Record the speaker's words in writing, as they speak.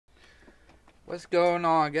What's going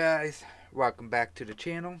on, guys? Welcome back to the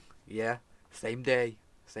channel. Yeah, same day.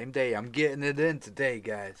 Same day. I'm getting it in today,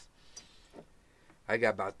 guys. I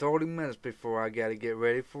got about 30 minutes before I gotta get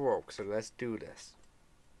ready for work, so let's do this.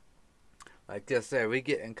 Like I said, we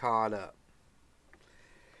getting caught up.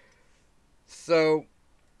 So,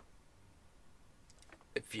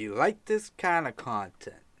 if you like this kind of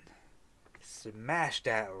content, smash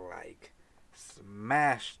that like,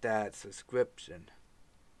 smash that subscription,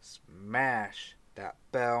 smash that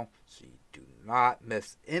bell so you do not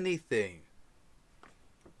miss anything.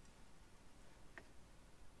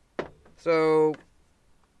 So,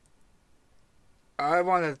 I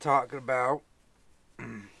wanted to talk about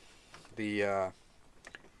the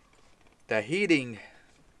the heating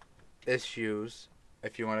issues,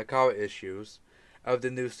 if you want to call it issues, of the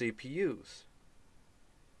new CPUs.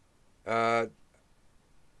 Uh,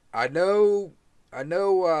 I know, I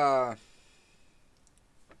know,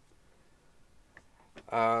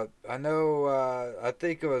 I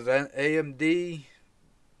think it was AMD,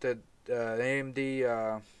 the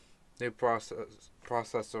AMD new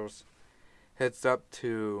processors hits up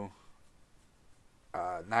to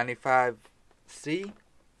 95C.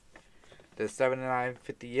 The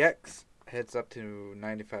 7950X hits up to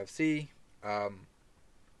 95C.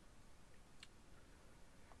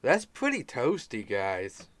 That's pretty toasty,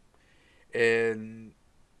 guys. And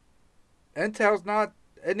Intel's not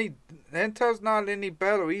any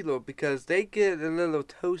better either, because they get a little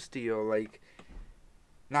toastier, like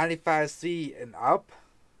 95C and up.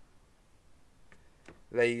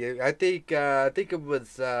 Like I think it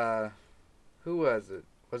was who was it?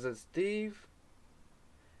 Was it Steve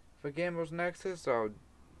for Gamers Nexus or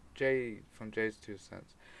Jay from Jay's 2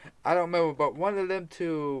 Cents? I don't remember, but one of them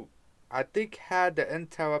two, I think, had the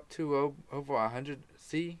Intel up to over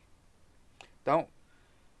 100C. Don't.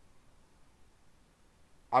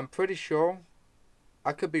 I'm pretty sure.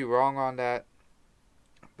 I could be wrong on that,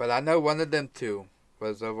 but I know one of them two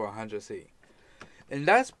was over 100C, and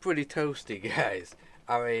that's pretty toasty, guys.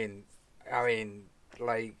 I mean,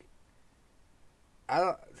 like, I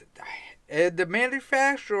don't. And the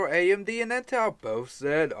manufacturer, AMD and Intel, both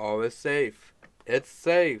said, "Oh, it's safe. It's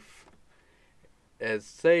safe. It's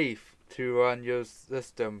safe to run your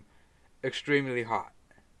system extremely hot."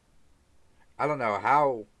 I don't know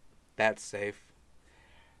how that's safe,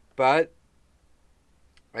 but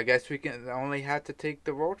I guess we can only have to take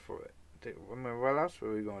the word for it. I mean, what else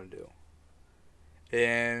were we going to do?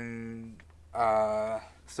 And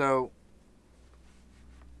so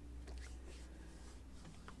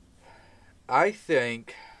I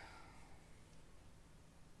think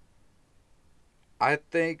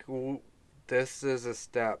this is a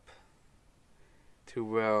step to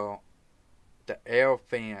where the air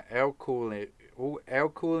coolers.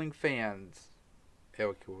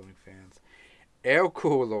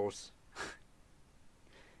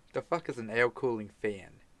 The fuck is an air cooling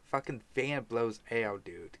fan? Fucking fan blows air,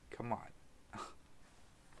 dude. Come on.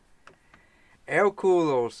 Air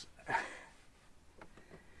coolers.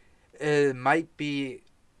 It might be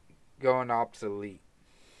going obsolete.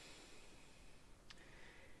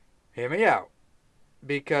 Hear me out.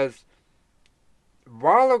 Because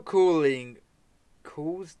water cooling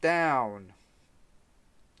cools down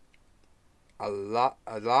a lot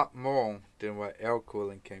more than what air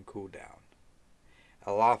cooling can cool down.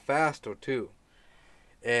 A lot faster too.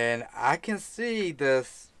 And I can see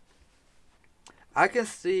this. I can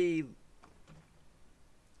see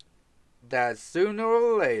that sooner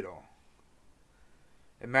or later,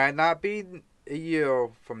 it might not be a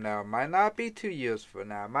year from now, it might not be 2 years from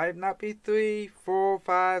now, it might not be 3, 4,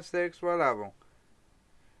 5, 6, whatever.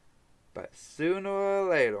 But sooner or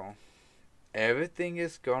later, everything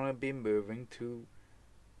is gonna be moving to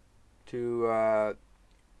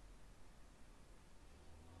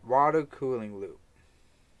water cooling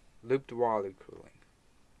looped water cooling,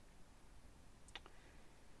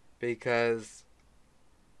 because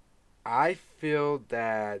I feel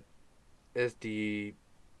that is the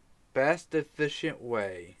best efficient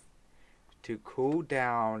way to cool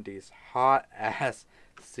down these hot ass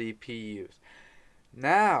CPUs.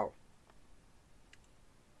 Now,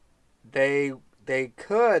 they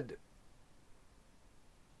could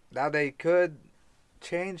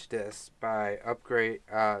change this by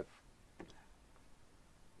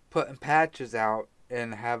putting patches out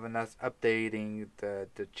and having us updating the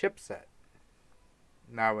chipset.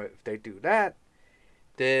 Now, if they do that,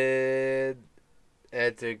 then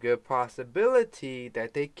it's a good possibility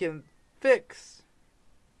that they can fix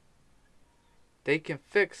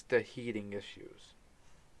the heating issues.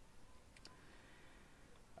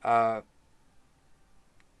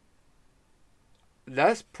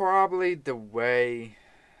 that's probably the way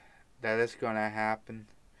that it's gonna happen.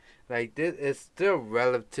 Like this is still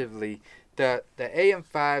relatively the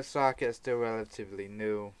AM5 socket is still relatively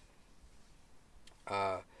new.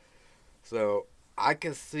 Uh, so I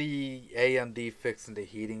can see AMD fixing the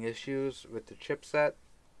heating issues with the chipset.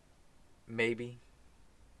 Maybe.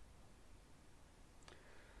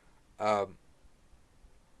 Um,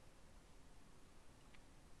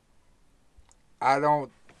 I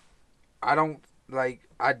don't. I don't like.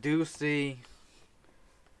 I do see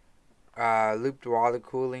looped water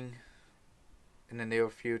cooling in the near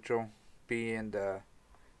future being the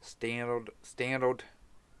standard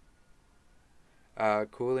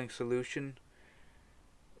cooling solution,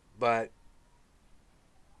 but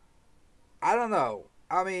I don't know.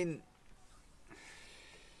 I mean,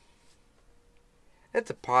 it's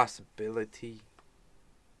a possibility,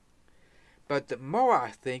 but the more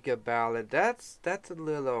I think about it, that's a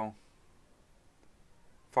little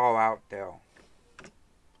far out there.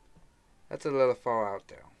 That's a little far out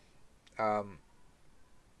there. Um,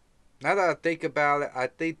 Now that I think about it, I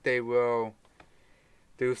think they will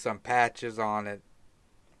do some patches on it.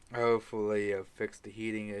 Hopefully, fix the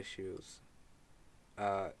heating issues.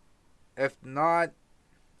 Uh, if not,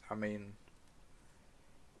 I mean,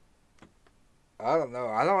 I don't know.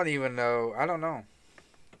 I don't even know. I don't know.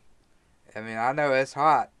 I mean, I know it's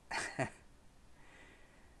hot.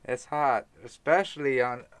 It's hot, especially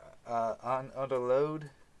on under load.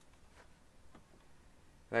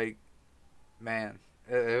 Like, man,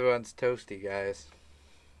 it runs toasty, guys.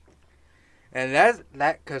 And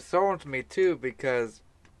that concerns me too, because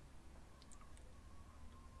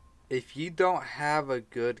if you don't have a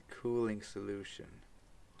good cooling solution,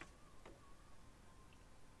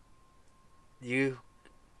 you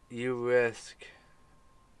risk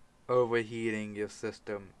overheating your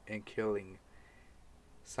system and killing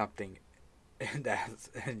something that's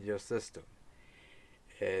in your system.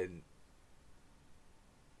 And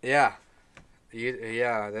yeah,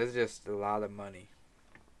 there's just a lot of money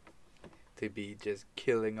to be just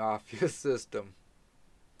killing off your system.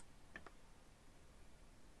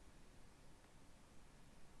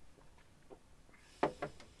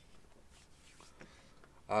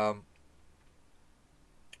 Um,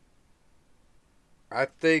 I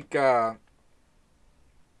think I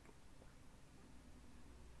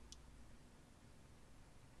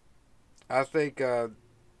think uh,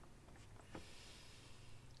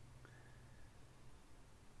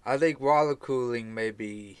 I think water cooling may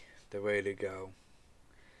be the way to go.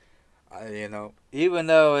 Even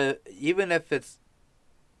if it's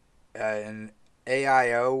an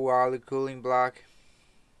AIO water cooling block,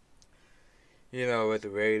 with the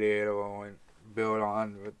radiator on, built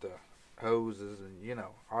on with the hoses and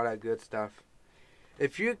all that good stuff.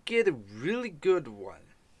 If you get a really good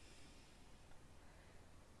one,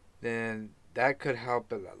 then that could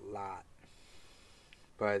help it a lot.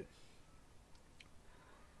 But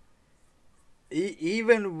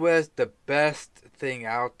even with the best thing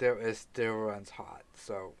out there, it still runs hot.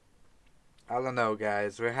 So I don't know,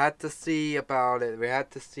 guys. We had to see about it. We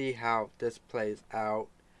had to see how this plays out.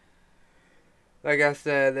 Like I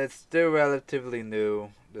said, it's still relatively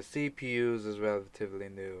new. The CPUs is relatively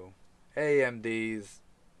new. AMD's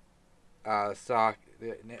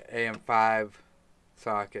the AM5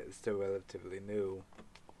 socket is still relatively new.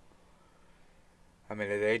 I mean,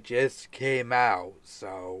 they just came out,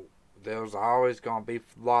 so there's always gonna be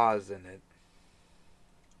flaws in it.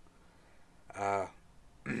 Uh,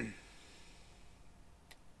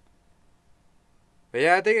 but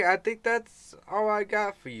yeah, I think that's all I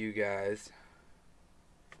got for you guys.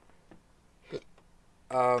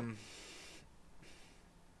 Um,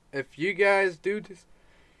 if you guys do this,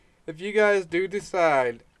 if you guys do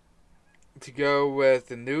decide to go with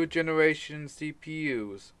the new generation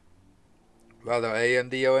CPUs, whether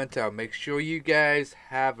AMD or Intel, make sure you guys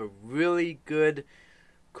have a really good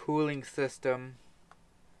cooling system,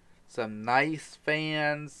 some nice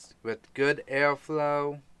fans with good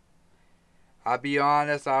airflow. I'll be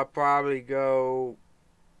honest, I'll probably go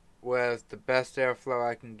with the best airflow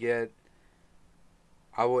I can get.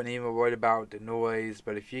 I wouldn't even worry about the noise,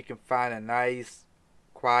 but if you can find a nice,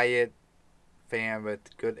 quiet fan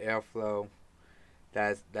with good airflow,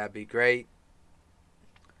 that'd be great.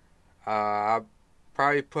 I'll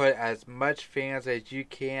probably put as much fans as you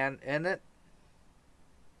can in it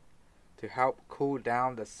to help cool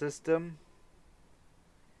down the system,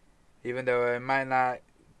 even though it might not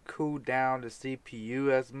cool down the CPU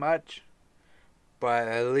as much, but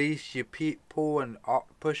at least you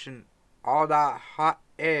pushing all that hot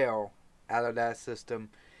air out of that system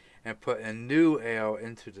and putting new air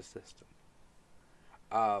into the system.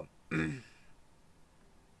 Um,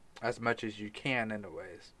 as much as you can,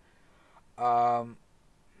 anyways. Um,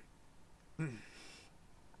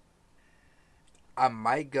 I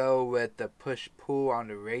might go with the push pull on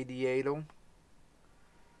the radiator.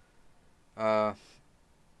 Uh,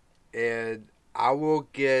 and I will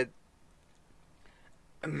get.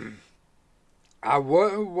 I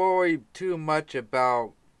wouldn't worry too much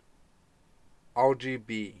about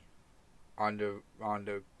RGB on the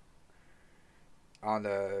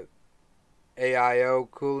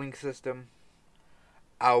AIO cooling system.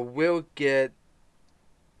 I will get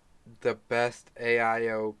the best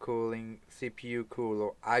AIO cooling CPU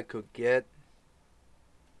cooler I could get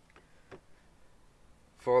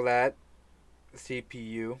for that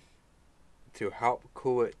CPU to help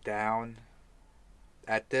cool it down.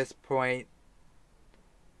 At this point,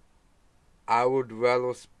 I would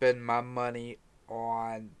rather spend my money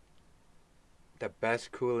on the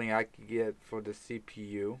best cooling I can get for the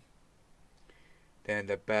CPU than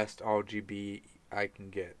the best RGB I can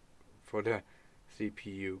get for the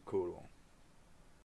CPU cooler.